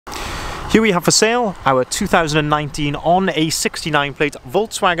Here we have for sale our 2019 on a 69 plate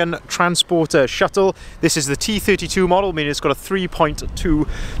Volkswagen Transporter Shuttle. This is the T32 model, meaning it's got a 3.2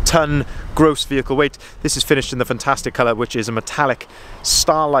 ton gross vehicle weight. This is finished in the fantastic colour, which is a metallic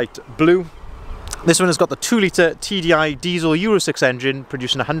starlight blue. This one has got the 2-litre TDI diesel Euro 6 engine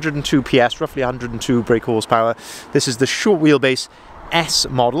producing 102 PS, roughly 102 brake horsepower. This is the short wheelbase S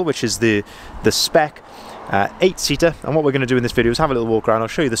model, which is the spec. 8-seater, and what we're going to do in this video is have a little walk around. I'll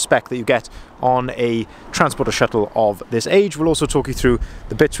show you the spec that you get on a transporter shuttle of this age. We'll also talk you through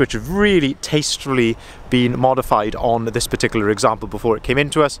the bits which have really tastefully been modified on this particular example before it came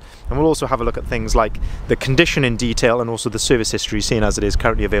into us, and we'll also have a look at things like the condition in detail and also the service history, seen as it is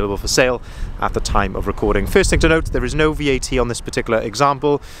currently available for sale at the time of recording. First thing to note, there is no VAT on this particular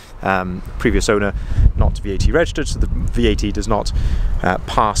example. Previous owner not VAT registered, so the VAT does not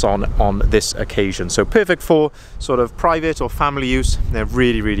pass on this occasion. So perfect for sort of private or family use. They're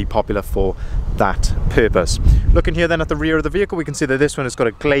really popular for that purpose. Looking here then at the rear of the vehicle, we can see that this one has got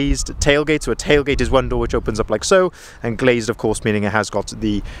a glazed tailgate. So a tailgate is one door which opens up like so, and glazed of course meaning it has got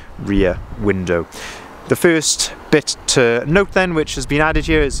the rear window. The first bit to note then which has been added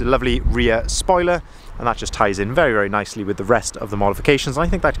here is a lovely rear spoiler, and that just ties in very nicely with the rest of the modifications, and I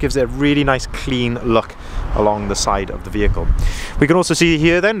think that gives it a really nice clean look along the side of the vehicle. We can also see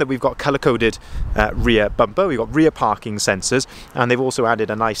here then that we've got colour-coded rear bumper, we've got rear parking sensors, and they've also added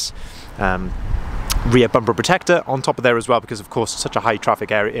a nice rear bumper protector on top of there as well, because of course such a high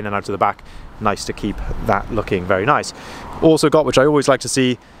traffic area in and out of the back, nice to keep that looking very nice. Also got, which I always like to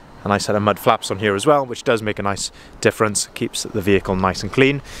see, a nice set of mud flaps on here as well, which does make a nice difference, keeps the vehicle nice and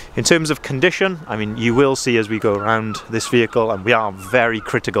clean. In terms of condition, I mean, you will see as we go around this vehicle, and we are very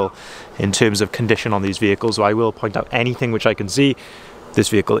critical in terms of condition on these vehicles, so I will point out anything which I can see. This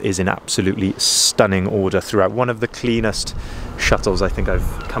vehicle is in absolutely stunning order throughout. One of the cleanest shuttles I think I've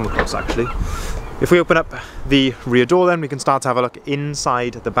come across, actually. If we open up the rear door then, we can start to have a look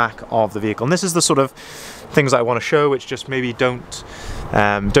inside the back of the vehicle. And this is the sort of things I want to show, which just maybe don't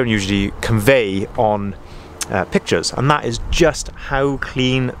usually convey on pictures, and that is just how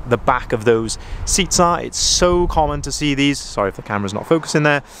clean the back of those seats are. It's so common to see these, sorry if the camera's not focusing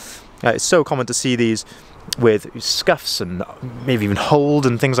there, it's so common to see these with scuffs and maybe even hold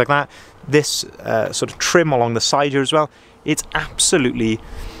and things like that. This sort of trim along the side here as well, it's absolutely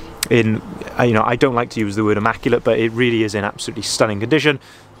in, you know, I don't like to use the word immaculate, but it really is in absolutely stunning condition.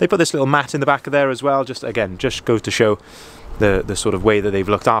 They put this little mat in the back of there as well, just again, just goes to show the sort of way that they've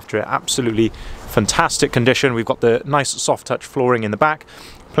looked after it. Absolutely fantastic condition. We've got the nice soft touch flooring in the back,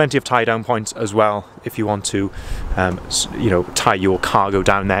 plenty of tie down points as well if you want to you know, tie your cargo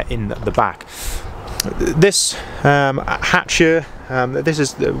down there in the back. This hatch here, this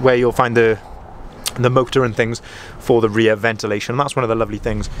is where you'll find the motor and things for the rear ventilation. And that's one of the lovely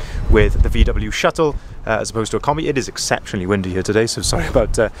things with the VW Shuttle as opposed to a Combi. It is exceptionally windy here today, so sorry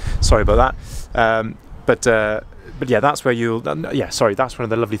about that. But yeah, that's where you'll, that's one of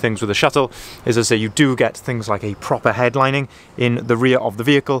the lovely things with the Shuttle, is as I say, you do get things like a proper headlining in the rear of the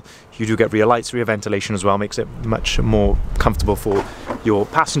vehicle. You do get rear lights, rear ventilation as well, makes it much more comfortable for your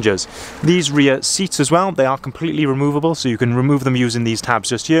passengers. These rear seats as well, they are completely removable, so you can remove them using these tabs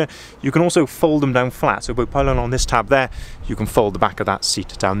just here. You can also fold them down flat, so by pulling on this tab there, you can fold the back of that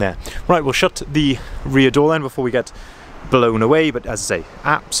seat down there. Right, we'll shut the rear door then before we get blown away, but as I say,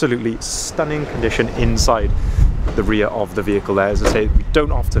 absolutely stunning condition inside the rear of the vehicle there. As I say, we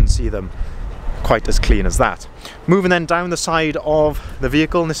don't often see them quite as clean as that. Moving then down the side of the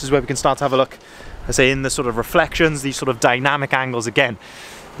vehicle, and this is where we can start to have a look, I say, in the sort of reflections, these sort of dynamic angles again,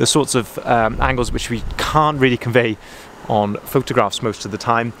 the sorts of angles which we can't really convey on photographs most of the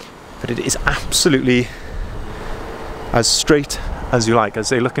time, but it is absolutely as straight as you like.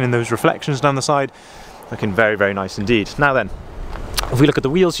 As I say, looking in those reflections down the side, looking very nice indeed. Now then, if we look at the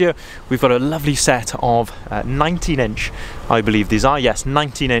wheels here, we've got a lovely set of 19-inch, I believe these are, yes,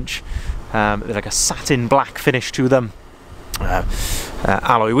 19-inch, they're like a satin black finish to them,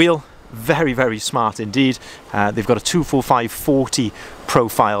 alloy wheel, very smart indeed. They've got a 245/40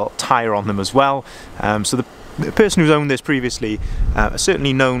 profile tyre on them as well, so the person who's owned this previously has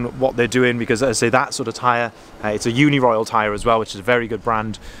certainly known what they're doing, because as I say, that sort of tyre, it's a Uniroyal tyre as well, which is a very good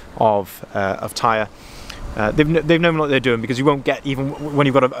brand of tyre. They've known what they're doing, because you won't get, even when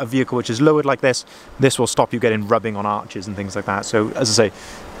you've got a vehicle which is lowered like this will stop you getting rubbing on arches and things like that. So as I say,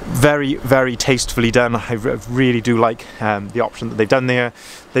 very tastefully done. I really do like the option that they've done there.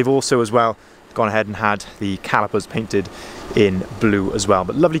 They've also as well gone ahead and had the calipers painted in blue as well,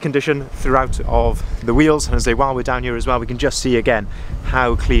 but lovely condition throughout of the wheels. And as I say, while we're down here as well, we can just see again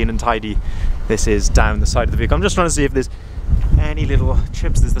how clean and tidy this is down the side of the vehicle. I'm just trying to see if there's any little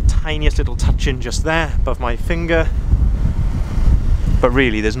chips. There's the tiniest little touch-in just there above my finger, but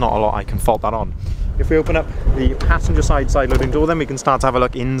really there's not a lot I can fault that on. If we open up the passenger side loading door, then we can start to have a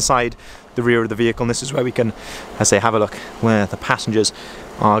look inside the rear of the vehicle, and this is where we can, as I say, have a look where the passengers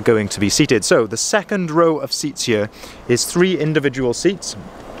are going to be seated. So the second row of seats here is 3 individual seats.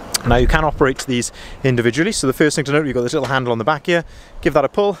 Now you can operate these individually, so the first thing to note, you've got this little handle on the back here. Give that a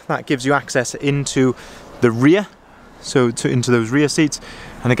pull, that gives you access into the rear, so into those rear seats.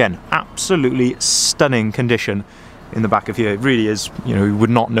 And again, absolutely stunning condition in the back of here. It really is, you know, you would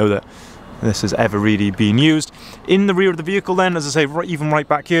not know that this has ever really been used. In the rear of the vehicle then, as I say, even right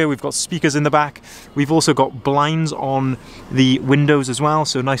back here, we've got speakers in the back. We've also got blinds on the windows as well,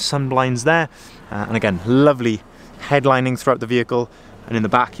 so nice sun blinds there. And again, lovely headlining throughout the vehicle. And in the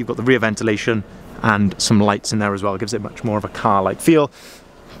back, you've got the rear ventilation and some lights in there as well. It gives it much more of a car-like feel.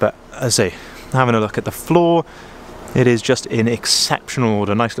 But as I say, having a look at the floor, it is just in exceptional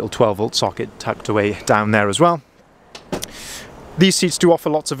order. Nice little 12-volt socket tucked away down there as well. These seats do offer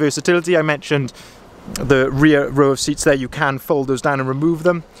lots of versatility. I mentioned the rear row of seats there, you can fold those down and remove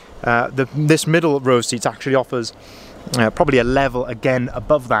them. This middle row of seats actually offers probably a level again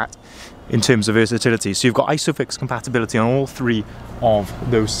above that in terms of versatility. So you've got ISOFIX compatibility on all 3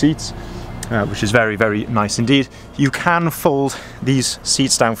 of those seats, which is very, very nice indeed. You can fold these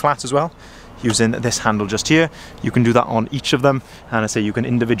seats down flat as well, using this handle just here. You can do that on each of them, and I say you can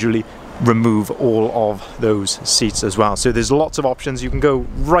individually remove all of those seats as well. So there's lots of options. You can go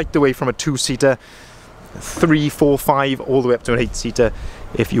right the way from a 2-seater, 3, 4, 5, all the way up to an 8-seater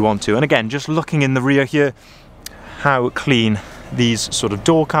if you want to. And again, just looking in the rear here, how clean these sort of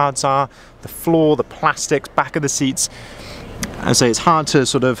door cards are, the floor, the plastics, back of the seats. I say it's hard to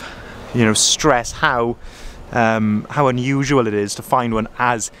sort of, you know, stress how unusual it is to find one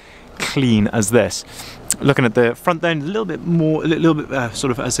as clean as this. Looking at the front then, a little bit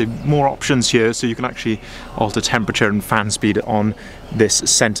sort of, as I say, more options here, so you can actually alter temperature and fan speed on this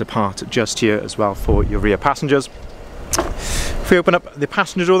center part just here as well for your rear passengers. If we open up the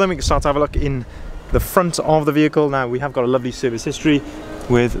passenger door, then we can start to have a look in the front of the vehicle. Now we have got a lovely service history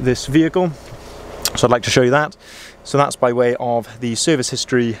with this vehicle, so I'd like to show you that. So that's by way of the service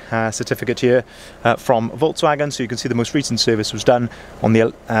history certificate here from Volkswagen. So you can see the most recent service was done on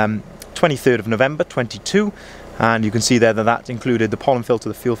the 23rd of November 22, and you can see there that that included the pollen filter,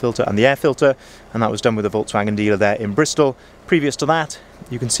 the fuel filter and the air filter, and that was done with a Volkswagen dealer there in Bristol. Previous to that,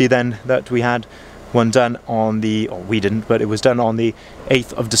 you can see then that we had one done on the, or we didn't, but it was done on the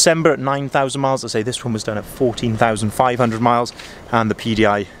 8th of December at 9,000 miles. I say this one was done at 14,500 miles, and the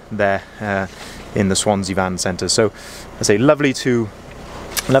PDI there in the Swansea Van Centre. So I say lovely to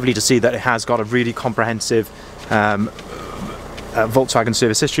see that it has got a really comprehensive Volkswagen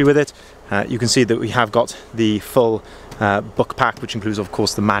service history with it. You can see that we have got the full book pack, which includes of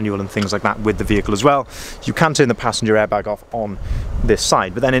course the manual and things like that with the vehicle as well. You can turn the passenger airbag off on this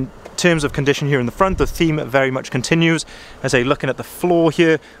side, but then in terms of condition here in the front, the theme very much continues. As I say, looking at the floor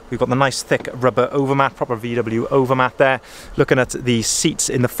here, we've got the nice thick rubber overmat, proper VW overmat there. Looking at the seats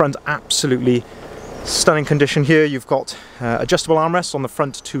in the front, absolutely stunning condition here. You've got adjustable armrests on the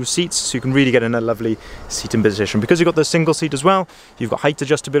front 2 seats, so you can really get in a lovely seating position. Because you've got the single seat as well, you've got height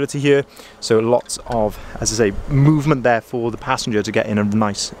adjustability here, so lots of, as I say, movement there for the passenger to get in a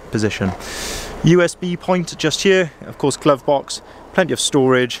nice position. USB point just here, of course glove box, plenty of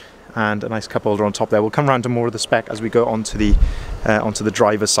storage, and a nice cup holder on top there. We'll come around to more of the spec as we go onto the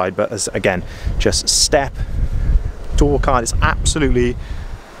driver's side, but as again, just step, door card, it's absolutely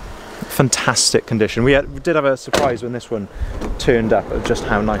fantastic condition. We did have a surprise when this one turned up of just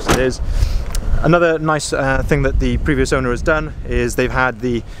how nice it is. Another nice thing that the previous owner has done is they've had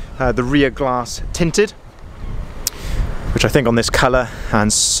the rear glass tinted, which I think on this colour,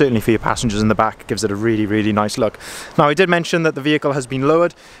 and certainly for your passengers in the back, gives it a really, really nice look. Now I did mention that the vehicle has been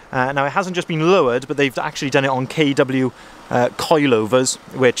lowered. Now it hasn't just been lowered, but they've actually done it on KW coilovers,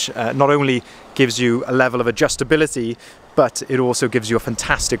 which not only gives you a level of adjustability, but it also gives you a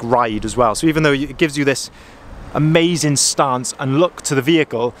fantastic ride as well. So even though it gives you this amazing stance and look to the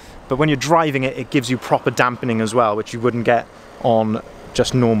vehicle, but when you're driving it, it gives you proper dampening as well, which you wouldn't get on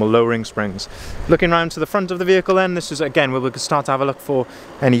just normal lowering springs. Looking around to the front of the vehicle then, this is again where we can start to have a look for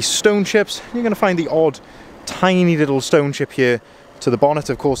any stone chips. You're going to find the odd tiny little stone chip here to the bonnet,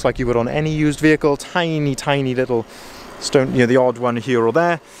 of course, like you would on any used vehicle. Tiny little stone, you know, the odd one here or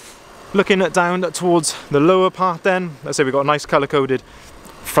there. Looking down towards the lower part then, let's say we've got a nice colour coded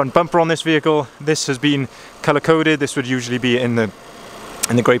front bumper on this vehicle. This has been colour coded. This would usually be in the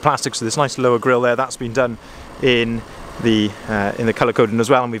grey plastic, so this nice lower grille there, that's been done in the colour coding as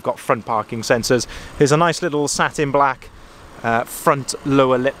well. And we've got front parking sensors. There's a nice little satin black front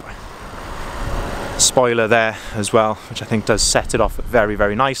lower lip spoiler there as well, which I think does set it off very,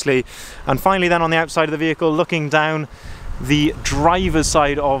 very nicely. And finally then, on the outside of the vehicle, looking down the driver's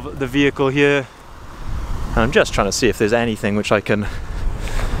side of the vehicle here, and I'm just trying to see if there's anything which I can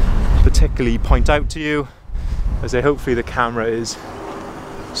particularly point out to you, as hopefully the camera is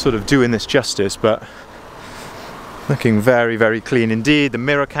sort of doing this justice, but looking very, very clean indeed. The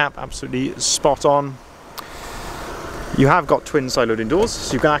mirror cap absolutely spot on. You have got twin side loading doors,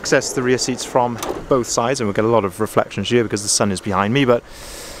 so you can access the rear seats from both sides, and we'll get a lot of reflections here because the sun is behind me, but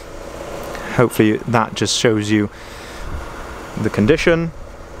hopefully that just shows you the condition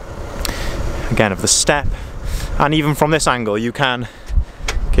again of the step. And even from this angle you can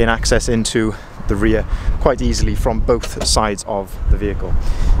gain access into the rear quite easily from both sides of the vehicle.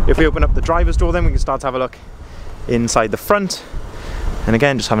 If we open up the driver's door, then we can start to have a look inside the front, and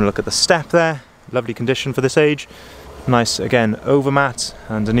again just having a look at the step there. Lovely condition for this age. Nice, again, overmat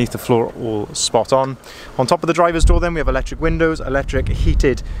underneath the floor, all spot on. On top of the driver's door then we have electric windows, electric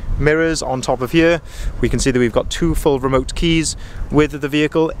heated mirrors on top of here. We can see that we've got 2 full remote keys with the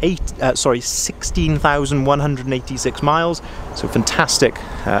vehicle, 16,186 miles, so fantastic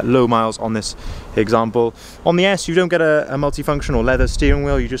low miles on this example. On the S you don't get a multifunction or leather steering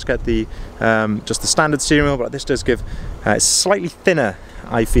wheel, you just get the just the standard steering wheel, but this does give it's slightly thinner,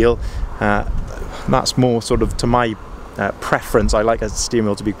 I feel. That's more sort of to my preference. I like a steering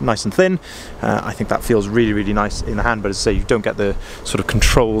wheel to be nice and thin. I think that feels really, really nice in the hand, but as I say, you don't get the sort of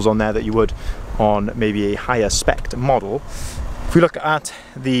controls on there that you would on maybe a higher spec model. If we look at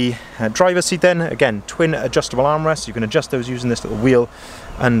the driver's seat then, again, twin adjustable armrests. You can adjust those using this little wheel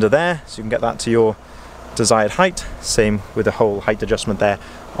under there, so you can get that to your desired height. Same with the whole height adjustment there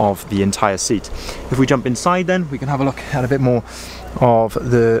of the entire seat. If we jump inside then, we can have a look at a bit more of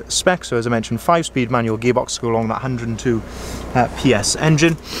the specs. So as I mentioned, 5-speed manual gearbox to go along that 102 PS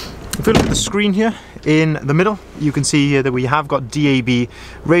engine. If we look at the screen here in the middle, you can see here that we have got DAB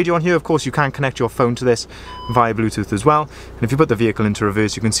radio on here. Of course you can connect your phone to this via Bluetooth as well, and if you put the vehicle into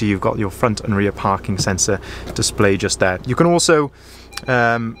reverse, you can see you've got your front and rear parking sensor display just there. You can also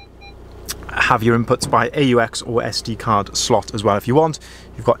have your inputs by AUX or SD card slot as well if you want.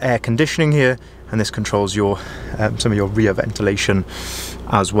 You've got air conditioning here, and this controls your some of your rear ventilation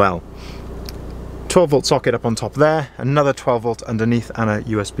as well. 12-volt socket up on top there, another 12-volt underneath, and a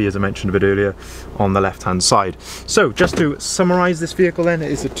USB, as I mentioned a bit earlier, on the left-hand side. So just to summarise this vehicle then, it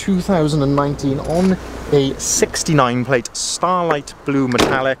is a 2019 on a 69 plate Starlight Blue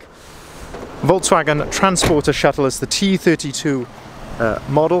Metallic Volkswagen Transporter Shuttle. It's the T32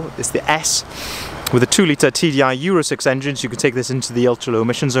 model. It's the S with a 2-litre TDI Euro 6 engine, so you can take this into the ultra low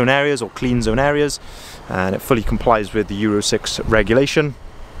emission zone areas or clean zone areas, and it fully complies with the Euro 6 regulation.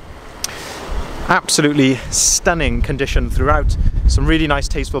 Absolutely stunning condition throughout. Some really nice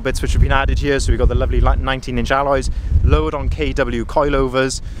tasteful bits which have been added here. So we've got the lovely 19-inch alloys, lowered on KW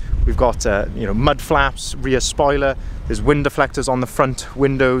coilovers. We've got you know, mud flaps, rear spoiler. There's wind deflectors on the front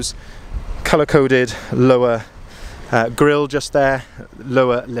windows, color-coded lower grille just there,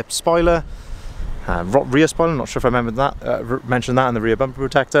 lower lip spoiler, rear spoiler. I'm not sure if I remembered that, mentioned that, and the rear bumper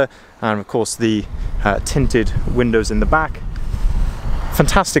protector, and of course the tinted windows in the back.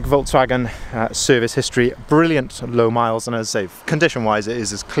 Fantastic Volkswagen service history, brilliant low miles, and as I say, condition-wise, it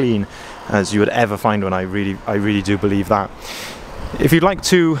is as clean as you would ever find one. I really do believe that. If you'd like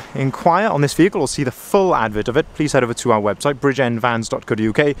to inquire on this vehicle or see the full advert of it, please head over to our website,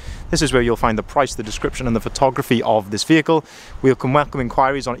 bridgeendvans.co.uk. This is where you'll find the price, the description and the photography of this vehicle. We can welcome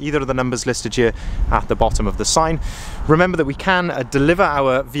inquiries on either of the numbers listed here at the bottom of the sign. Remember that we can deliver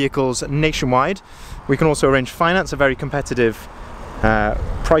our vehicles nationwide. We can also arrange finance at very competitive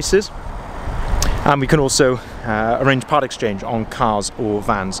prices, and we can also arrange part exchange on cars or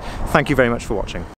vans. Thank you very much for watching.